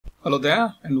Hello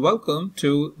there and welcome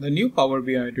to the new Power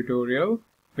BI tutorial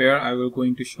where I will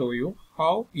going to show you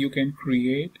how you can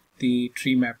create the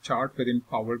tree map chart within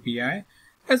Power BI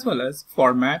as well as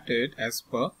format it as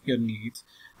per your needs.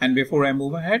 And before I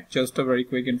move ahead, just a very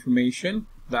quick information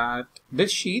that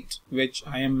this sheet which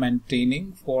I am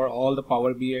maintaining for all the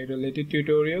Power BI related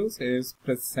tutorials is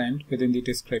present within the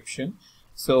description.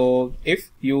 So if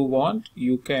you want,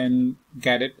 you can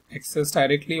get it access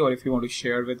directly, or if you want to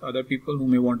share with other people who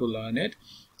may want to learn it,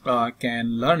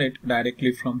 can learn it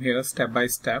directly from here step by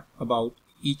step about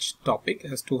each topic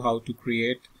as to how to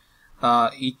create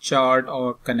each chart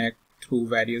or connect through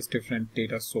various different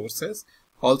data sources.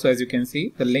 Also, as you can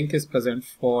see, the link is present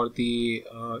for the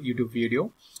YouTube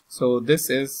video. So this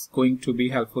is going to be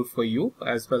helpful for you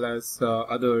as well as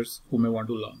others who may want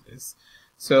to learn this.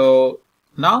 So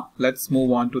now let's move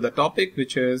on to the topic,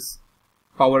 which is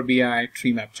Power BI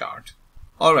tree map chart.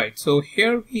 Alright, so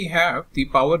here we have the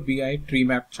Power BI tree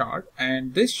map chart,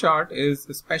 and this chart is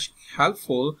especially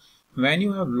helpful when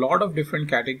you have a lot of different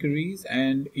categories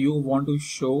and you want to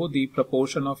show the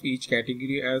proportion of each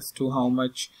category as to how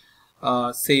much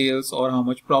sales or how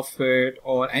much profit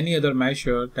or any other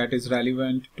measure that is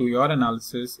relevant to your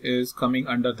analysis is coming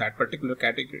under that particular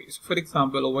category. So for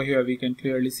example, over here we can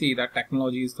clearly see that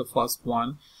technology is the first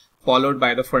one, followed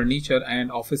by the furniture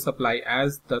and office supply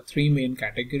as the three main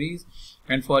categories.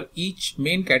 And for each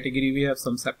main category we have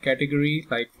some subcategories.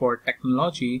 Like for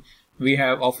technology we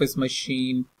have office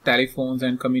machine, telephones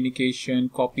and communication,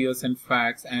 copiers and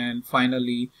fax, and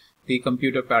finally the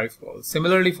computer peripherals.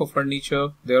 Similarly, for furniture,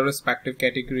 their respective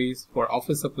categories. For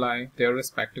office supply, their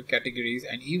respective categories,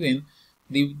 and even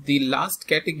the last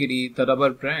category, the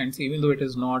rubber brands, even though it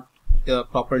is not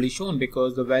properly shown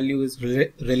because the value is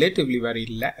relatively very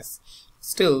less,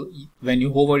 still when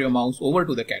you hover your mouse over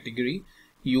to the category,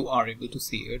 you are able to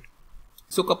see it.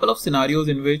 So a couple of scenarios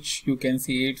in which you can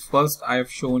see it. First, I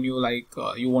have shown you like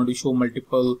you want to show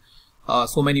multiple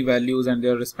so many values and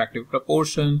their respective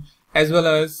proportion, as well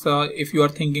as if you are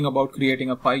thinking about creating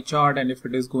a pie chart, and if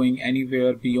it is going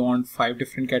anywhere beyond 5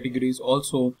 different categories,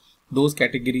 also those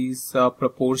categories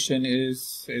proportion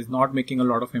is not making a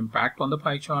lot of impact on the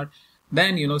pie chart,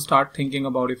 then start thinking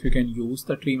about if you can use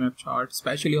the tree map chart,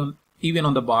 especially on even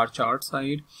on the bar chart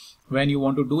side. When you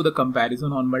want to do the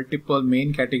comparison on multiple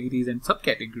main categories and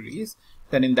subcategories,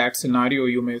 then in that scenario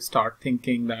you may start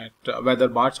thinking that whether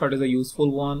bar chart is a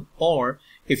useful one, or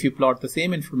if you plot the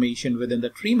same information within the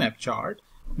tree map chart,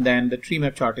 then the tree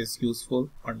map chart is useful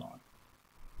or not.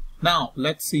 Now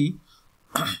let's see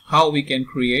how we can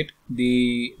create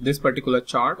this particular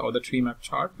chart or the tree map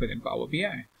chart within Power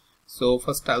BI. So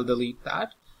first I'll delete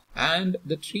that, and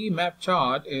the tree map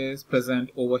chart is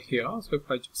present over here. So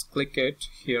if I just click it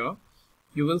here,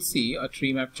 you will see a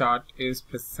tree map chart is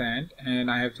present, and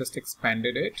I have just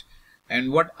expanded it.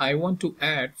 And what I want to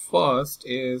add first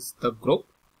is the group.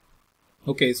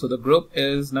 Okay, so the group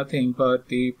is nothing but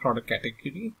the product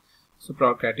category. So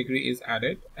product category is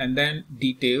added, and then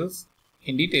details.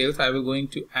 In details, I will going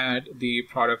to add the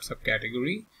product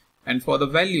subcategory, and for the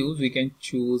values we can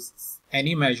choose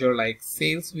any measure like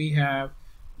sales. We have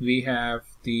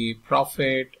the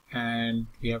profit, and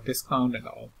we have discount and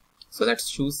all. So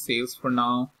let's choose sales for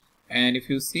now. And if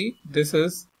you see, this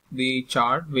is the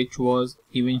chart which was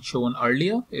even shown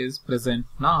earlier is present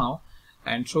now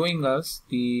and showing us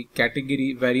the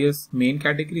category, various main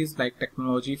categories like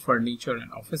technology, furniture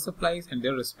and office supplies and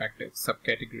their respective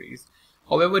subcategories.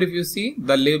 However, if you see,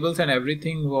 the labels and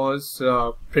everything was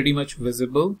pretty much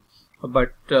visible,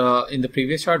 but in the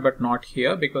previous chart, but not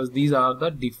here because these are the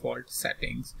default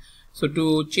settings. So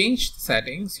to change the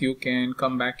settings, you can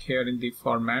come back here in the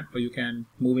format, or you can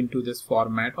move into this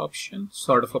format option,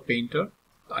 sort of a painter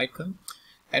icon.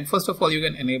 And first of all, you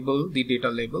can enable the data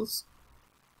labels.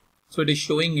 So it is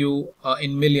showing you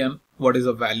in million what is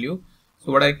the value.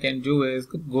 So what I can do is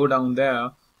go down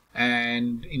there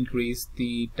and increase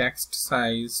the text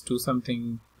size to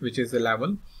something which is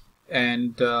 11.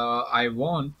 And I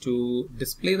want to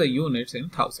display the units in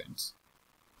thousands.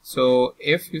 So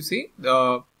if you see,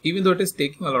 even though it is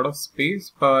taking a lot of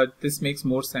space, but this makes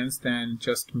more sense than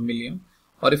just million.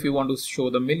 Or if you want to show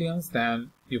the millions,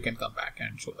 then you can come back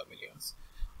and show the millions.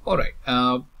 Alright,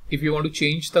 if you want to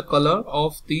change the color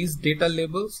of these data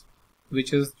labels,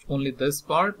 which is only this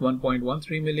part,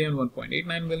 1.13 million,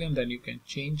 1.89 million, then you can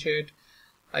change it.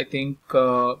 I think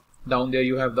down there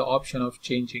you have the option of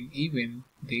changing even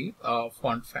the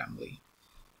font family.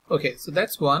 Okay, so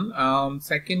that's one.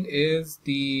 Second is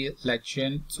the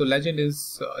legend. So legend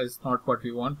is not what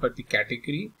we want, but the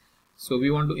category. So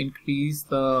we want to increase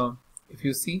the, if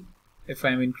you see, if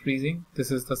I'm increasing,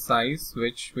 this is the size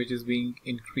which is being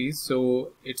increased.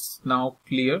 So it's now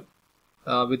clear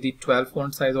with the 12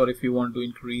 font size, or if you want to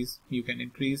increase, you can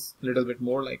increase a little bit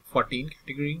more, like 14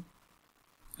 category,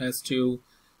 as to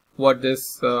what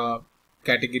this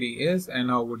category is and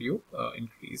how would you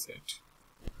increase it.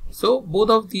 So both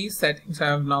of these settings I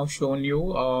have now shown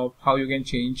you how you can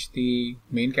change the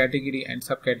main category and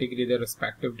subcategory, their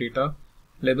respective data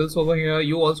labels over here.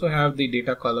 You also have the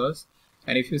data colors,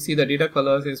 and if you see, the data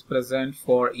colors is present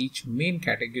for each main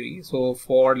category. So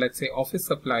for, let's say, office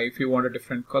supply, if you want a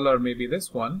different color, maybe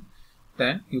this one,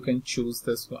 then you can choose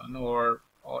this one, or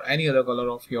any other color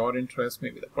of your interest.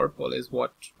 Maybe the purple is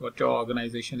what your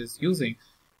organization is using.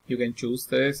 You can choose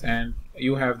this, and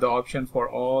you have the option for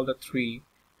all the 3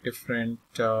 different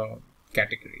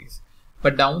categories.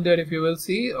 But down there, if you will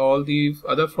see, all the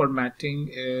other formatting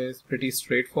is pretty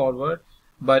straightforward.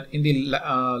 But in the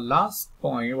last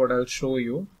point, what I'll show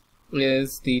you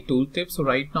is the tooltip. So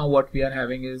right now what we are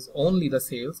having is only the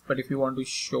sales, but if you want to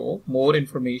show more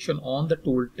information on the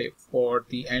tooltip for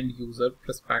the end user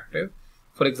perspective,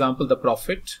 for example the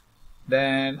profit,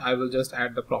 then I will just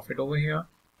add the profit over here,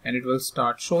 and it will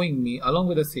start showing me along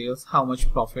with the sales how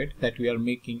much profit that we are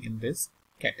making in this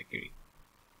category.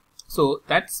 So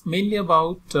that's mainly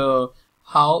about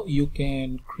how you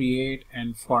can create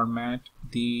and format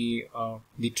the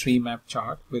Treemap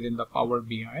chart within the Power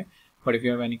BI. But if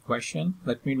you have any question,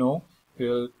 let me know.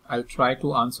 I'll try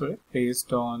to answer it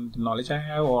based on the knowledge I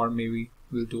have, or maybe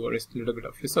we'll do a little bit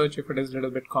of research if it is a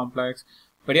little bit complex.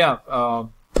 But yeah,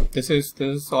 this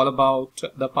is all about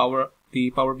the Power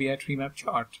BI Treemap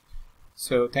chart.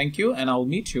 So thank you, and I'll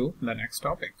meet you in the next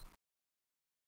topic.